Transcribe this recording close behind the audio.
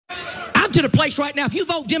to the place right now, if you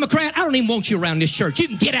vote Democrat, I don't even want you around this church. You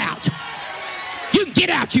can get out. You can get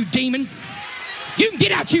out, you demon. You can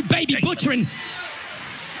get out, you baby butchering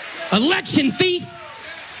election thief.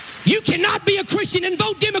 You cannot be a Christian and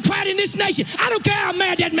vote Democrat in this nation. I don't care how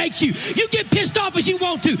mad that makes you. You get pissed off as you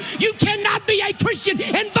want to. You cannot be a Christian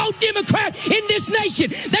and vote Democrat in this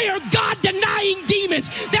nation. They are God-denying demons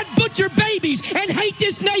that butcher babies and hate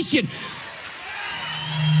this nation.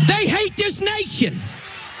 They hate this nation.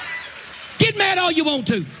 Get mad all you want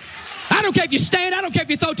to. I don't care if you stand. I don't care if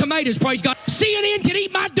you throw tomatoes, praise God. CNN can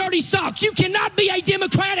eat my dirty socks. You cannot be a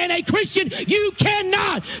Democrat and a Christian. You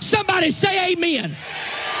cannot. Somebody say amen.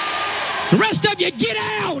 The rest of you, get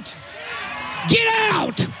out. Get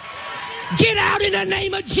out. Get out in the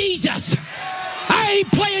name of Jesus. I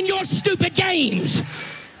ain't playing your stupid games.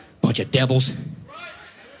 Bunch of devils.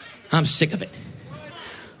 I'm sick of it.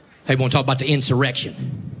 Hey, want to talk about the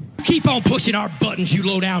insurrection? Keep on pushing our buttons, you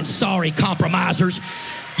low-down sorry compromisers.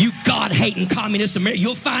 You God-hating communist America,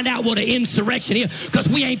 you'll find out what an insurrection is, because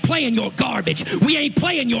we ain't playing your garbage. We ain't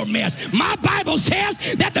playing your mess. My Bible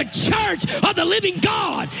says that the church of the living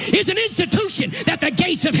God is an institution that the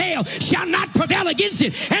gates of hell shall not prevail against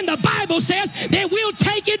it. And the Bible says that we'll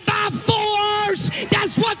take it by force.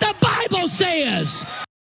 That's what the Bible says.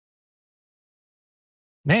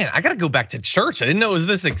 Man, I gotta go back to church. I didn't know it was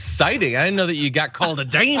this exciting. I didn't know that you got called a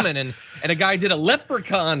demon and a guy did a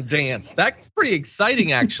leprechaun dance. That's pretty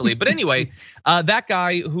exciting, actually. But anyway, that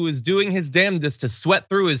guy who is doing his damnedest to sweat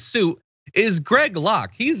through his suit is Greg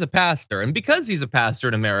Locke. He's a pastor, and because he's a pastor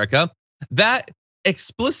in America, that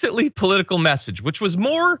explicitly political message, which was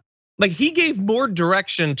more like he gave more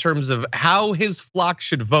direction in terms of how his flock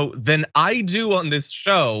should vote than I do on this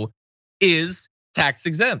show, is tax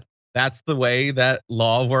exempt. That's the way that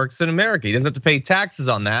law works in America. He doesn't have to pay taxes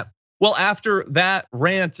on that. Well, after that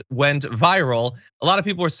rant went viral, a lot of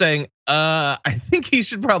people were saying, I think he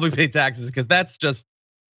should probably pay taxes, because that's just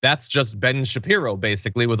Ben Shapiro,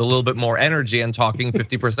 basically, with a little bit more energy and talking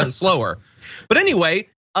 50% slower. But anyway,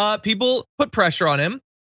 people put pressure on him,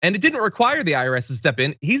 and it didn't require the IRS to step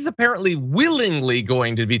in. He's apparently willingly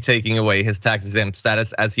going to be taking away his tax exempt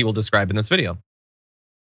status, as he will describe in this video.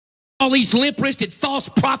 All these limp-wristed false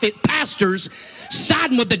prophet pastors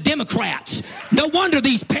siding with the Democrats. No wonder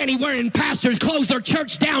these panty-wearing pastors closed their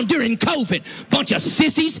church down during COVID. Bunch of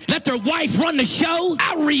sissies, let their wife run the show.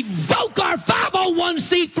 I revoke our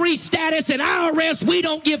 501c3 status, and IRS, we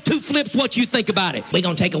don't give two flips what you think about it. We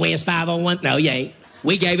gonna take away his 501? No, you ain't.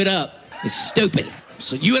 We gave it up. It's stupid.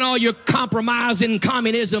 So you and all your compromising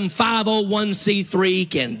communism 501c3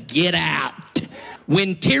 can get out.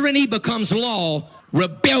 When tyranny becomes law,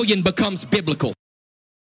 rebellion becomes biblical.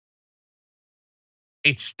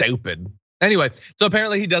 It's stupid. Anyway, so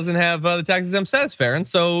apparently he doesn't have the tax exempt status, Farron.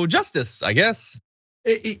 So justice, I guess.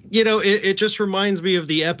 It just reminds me of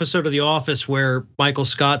the episode of The Office where Michael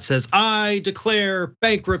Scott says, "I declare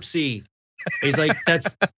bankruptcy." He's like,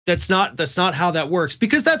 that's not how that works,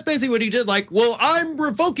 because that's basically what he did. Like, well, I'm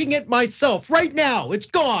revoking it myself right now. It's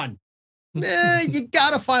gone. You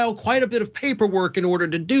gotta file quite a bit of paperwork in order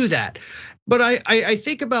to do that. But I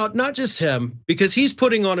think about not just him, because he's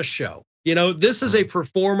putting on a show. This is a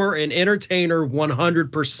performer and entertainer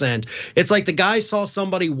 100%. It's like the guy saw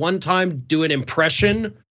somebody one time do an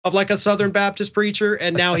impression of like a Southern Baptist preacher,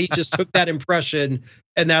 and now he just took that impression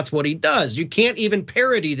and that's what he does. You can't even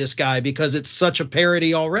parody this guy because it's such a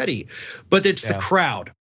parody already. But it's the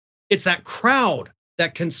crowd. It's that crowd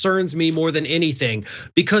that concerns me more than anything,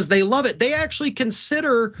 because they love it. They actually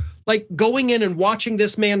consider like going in and watching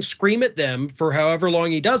this man scream at them for however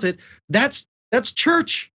long he does it. That's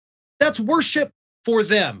church. That's worship for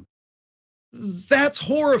them. That's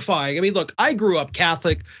horrifying. I mean, look, I grew up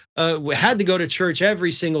Catholic, had to go to church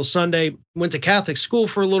every single Sunday, went to Catholic school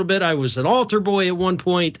for a little bit. I was an altar boy at one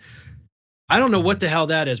point. I don't know what the hell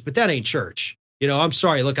that is, but that ain't church. I'm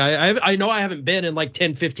sorry. Look, I know I haven't been in like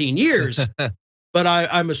 10, 15 years, but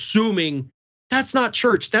I'm assuming that's not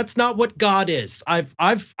church. That's not what God is. I've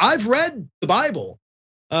read the Bible,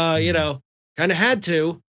 kind of had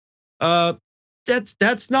to.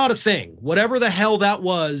 That's not a thing. Whatever the hell that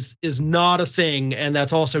was is not a thing, and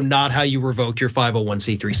that's also not how you revoke your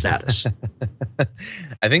 501c3 status.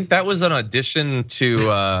 I think that was an audition to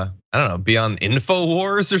I don't know, be on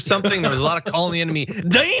InfoWars or something. There was a lot of calling the enemy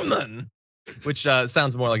demon, which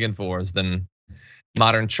sounds more like InfoWars than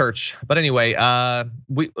modern church. But anyway,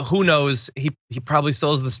 who knows? He probably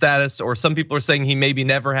still has the status, or some people are saying he maybe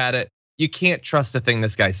never had it. You can't trust a thing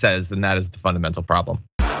this guy says, and that is the fundamental problem.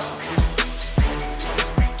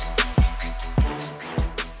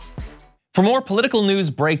 For more political news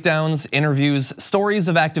breakdowns, interviews, stories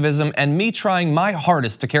of activism, and me trying my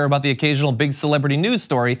hardest to care about the occasional big celebrity news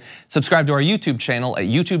story, subscribe to our YouTube channel at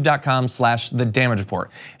youtube.com/thedamagereport.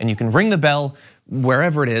 And you can ring the bell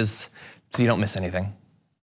wherever it is so you don't miss anything.